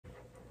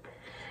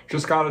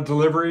Just got a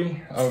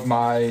delivery of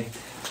my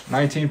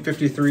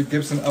 1953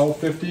 Gibson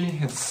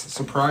L-50. It's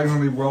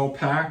surprisingly well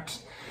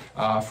packed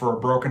for a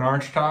broken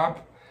arch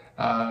top.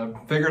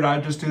 Figured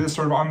I'd just do this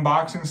sort of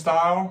unboxing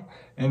style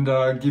and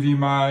give you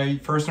my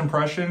first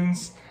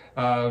impressions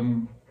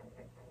on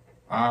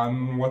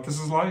what this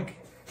is like.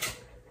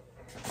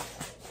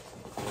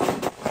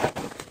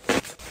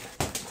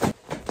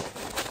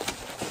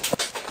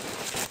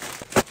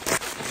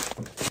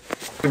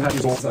 Would have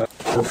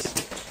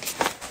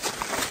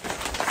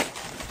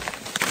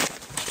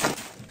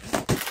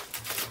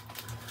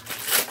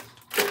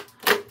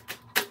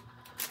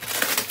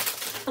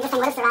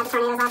survived the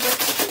tornadoes last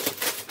week.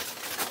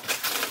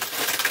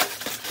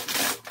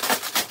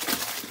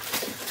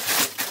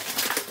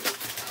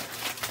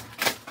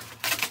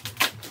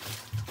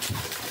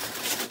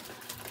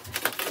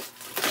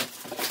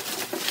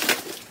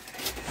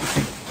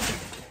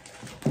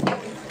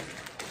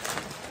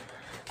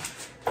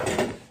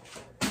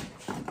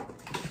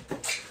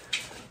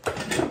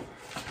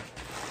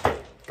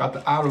 Got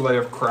the outer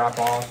layer of crap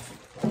off.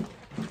 You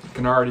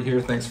can already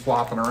hear things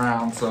flopping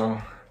around, so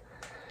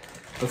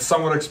that's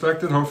somewhat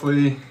expected.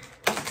 Hopefully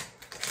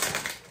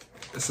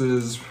this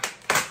is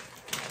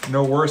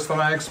no worse than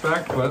I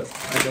expect, but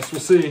I guess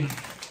we'll see.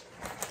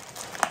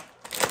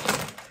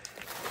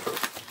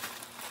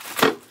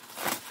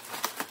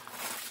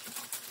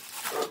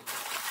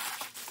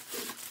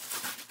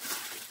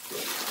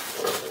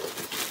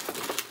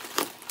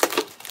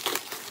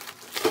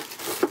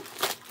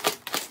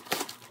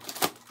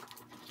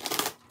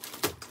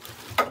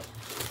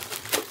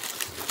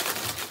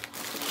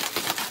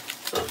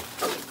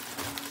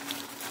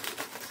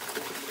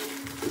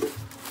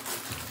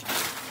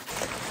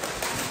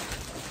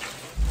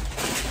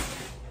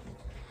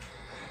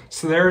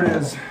 So there it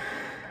is,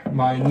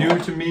 my new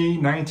to me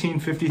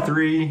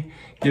 1953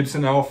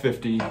 Gibson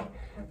L-50. You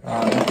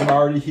can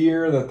already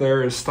hear that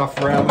there is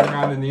stuff rattling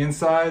around in the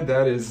inside.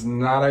 That is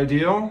not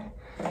ideal.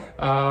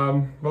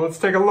 But let's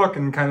take a look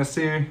and kind of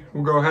see.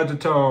 We'll go head to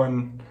toe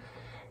and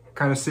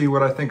kind of see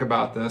what I think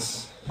about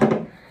this.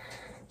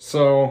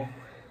 So,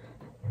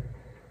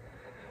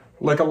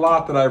 like a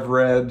lot that I've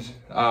read,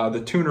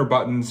 the tuner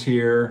buttons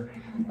here,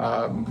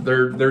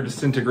 they're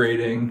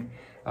disintegrating.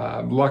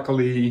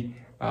 Luckily,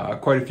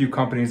 quite a few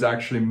companies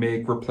actually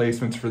make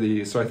replacements for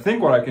these. So I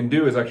think what I can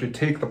do is actually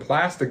take the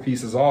plastic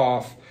pieces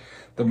off,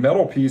 the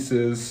metal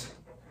pieces,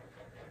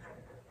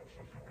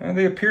 and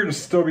they appear to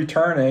still be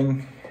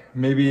turning.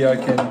 Maybe I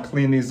can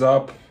clean these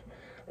up,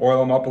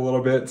 oil them up a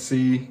little bit,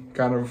 see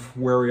kind of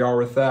where we are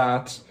with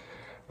that.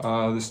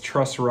 This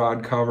truss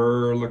rod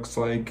cover looks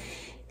like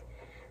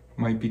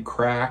might be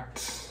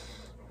cracked.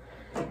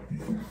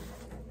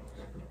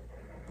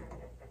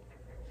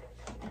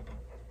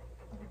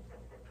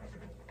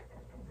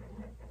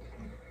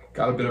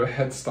 Got a bit of a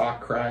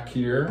headstock crack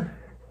here,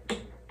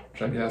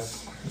 which I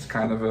guess is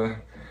kind of a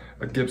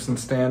Gibson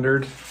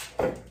standard.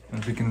 I don't know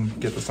if you can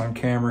get this on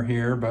camera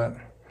here, but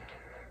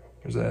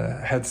there's a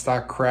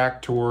headstock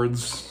crack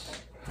towards,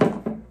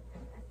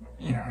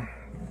 you know,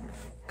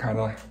 kind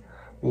of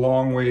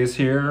long ways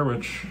here,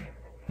 which,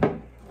 you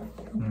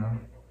know,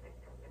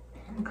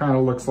 kind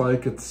of looks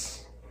like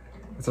it's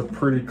a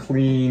pretty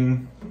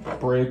clean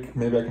break.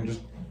 Maybe I can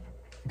just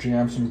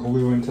jam some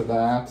glue into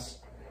that.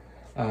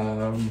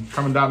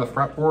 Coming down the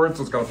fretboard,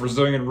 so it's got a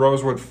Brazilian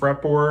rosewood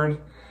fretboard.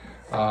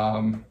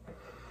 One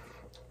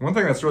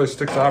thing that's really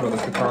sticks out about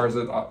this guitar is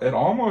it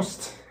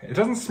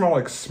doesn't smell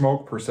like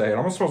smoke per se. It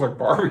almost smells like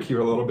barbecue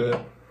a little bit.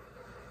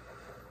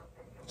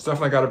 It's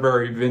definitely got a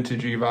very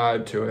vintagey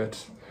vibe to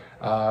it.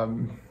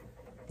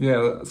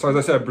 Yeah, so as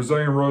I said,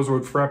 Brazilian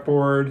rosewood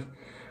fretboard.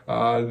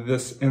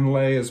 This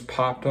inlay is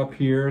popped up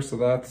here, so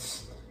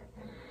that's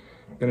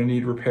gonna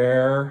need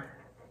repair.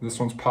 This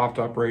one's popped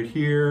up right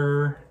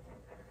here.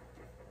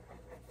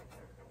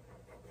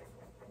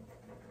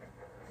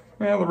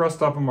 Well, the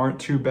rest of them aren't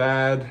too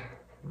bad.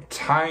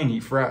 Tiny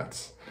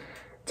frets.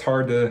 It's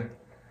hard to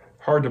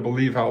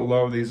believe how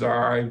low these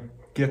are. I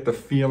get the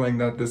feeling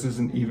that this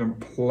isn't even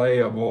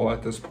playable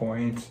at this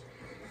point.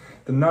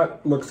 The nut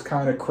looks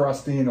kind of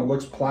crusty and it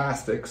looks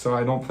plastic, so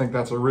I don't think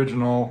that's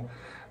original.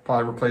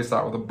 Probably replace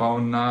that with a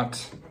bone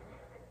nut.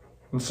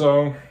 And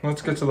so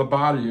let's get to the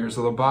body here.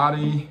 So the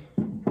body,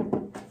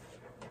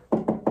 you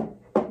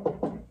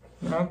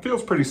know, it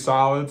feels pretty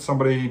solid.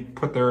 Somebody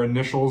put their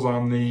initials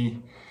on the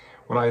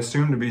what I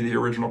assume to be the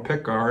original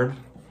pick guard.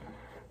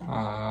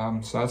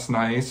 So that's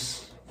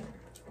nice.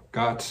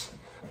 Got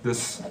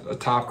this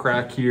top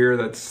crack here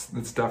that's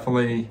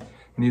definitely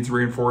needs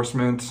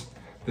reinforcement.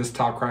 This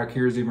top crack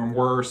here is even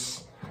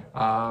worse.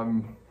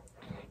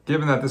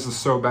 Given that this is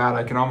so bad,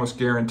 I can almost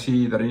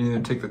guarantee that I need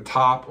to take the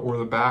top or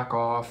the back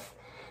off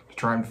to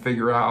try and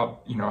figure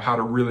out, you know, how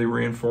to really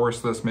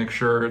reinforce this, make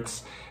sure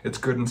it's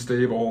good and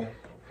stable.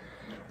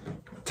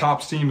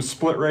 Top seam is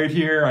split right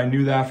here. I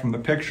knew that from the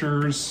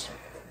pictures.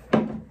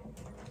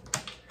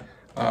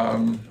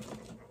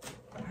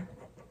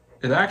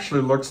 It actually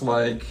looks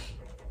like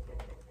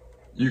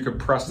you could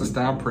press this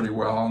down pretty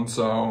well, and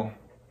so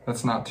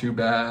that's not too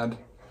bad.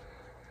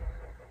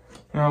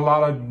 You know, a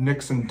lot of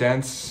nicks and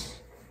dents,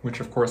 which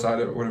of course I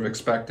would have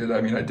expected.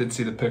 I mean, I did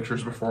see the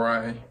pictures before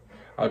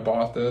I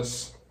bought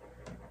this.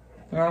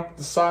 You know,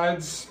 the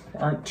sides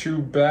aren't too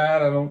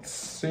bad. I don't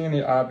see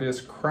any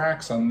obvious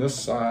cracks on this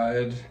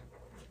side.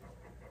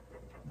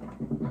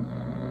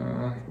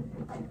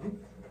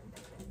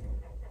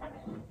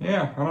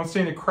 Yeah, I don't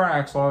see any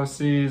cracks. All I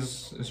see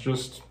is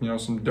just, you know,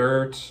 some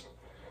dirt.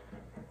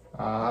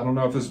 I don't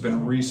know if this has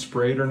been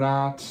resprayed or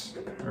not,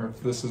 or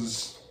if this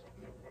is,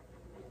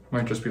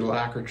 might just be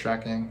lacquer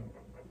checking.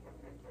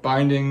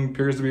 Binding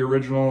appears to be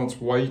original. It's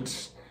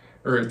white,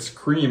 or it's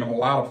cream in a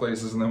lot of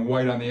places, and then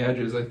white on the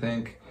edges, I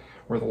think,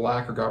 where the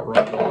lacquer got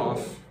rubbed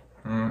off.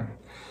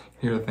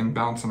 Hear the thing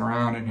bouncing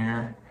around in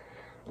here.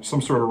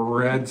 Some sort of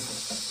red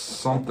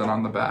something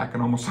on the back.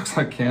 It almost looks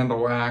like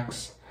candle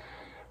wax.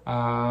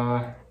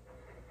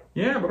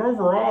 Yeah, but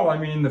overall, I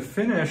mean, the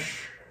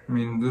finish, I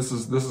mean, this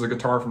is a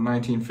guitar from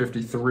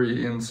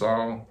 1953, and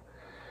so,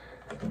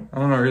 I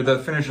don't know,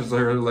 that finish is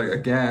like,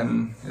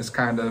 again, is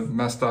kind of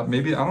messed up.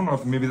 Maybe, I don't know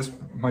if maybe this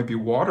might be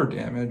water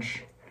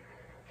damage.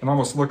 It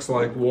almost looks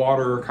like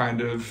water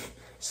kind of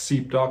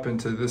seeped up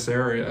into this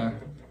area.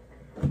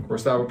 Of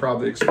course, that would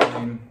probably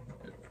explain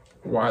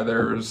why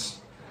there's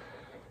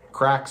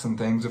cracks and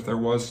things if there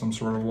was some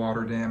sort of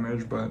water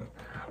damage, but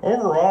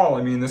overall,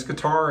 I mean, this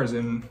guitar is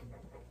in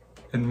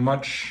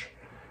much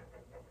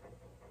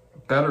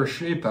better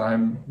shape than I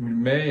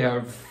may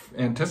have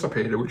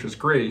anticipated, which is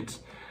great.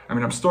 I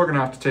mean, I'm still gonna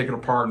have to take it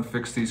apart and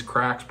fix these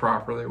cracks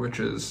properly,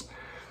 which is,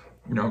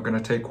 you know, gonna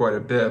take quite a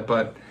bit,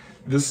 but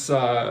this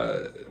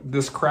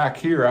crack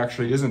here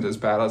actually isn't as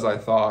bad as I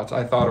thought.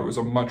 I thought it was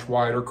a much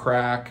wider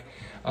crack.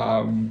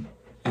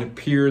 It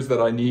appears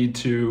that I need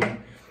to,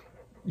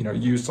 you know,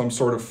 use some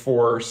sort of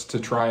force to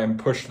try and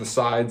push the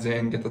sides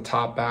in, get the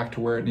top back to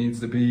where it needs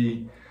to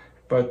be.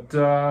 But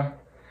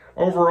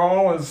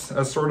overall,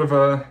 as sort of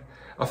a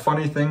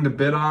funny thing to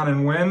bid on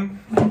and win,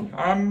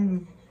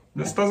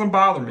 this doesn't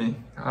bother me.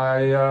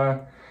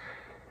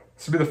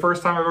 This will be the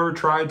first time I've ever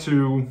tried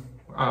to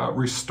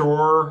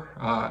restore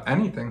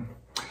anything.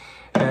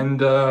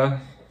 And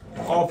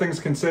all things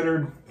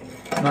considered,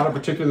 not a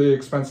particularly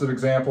expensive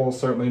example,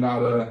 certainly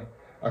not a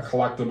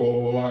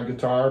collectible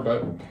guitar,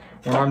 but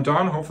when I'm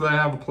done, hopefully I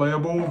have a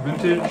playable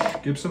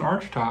vintage Gibson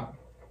archtop.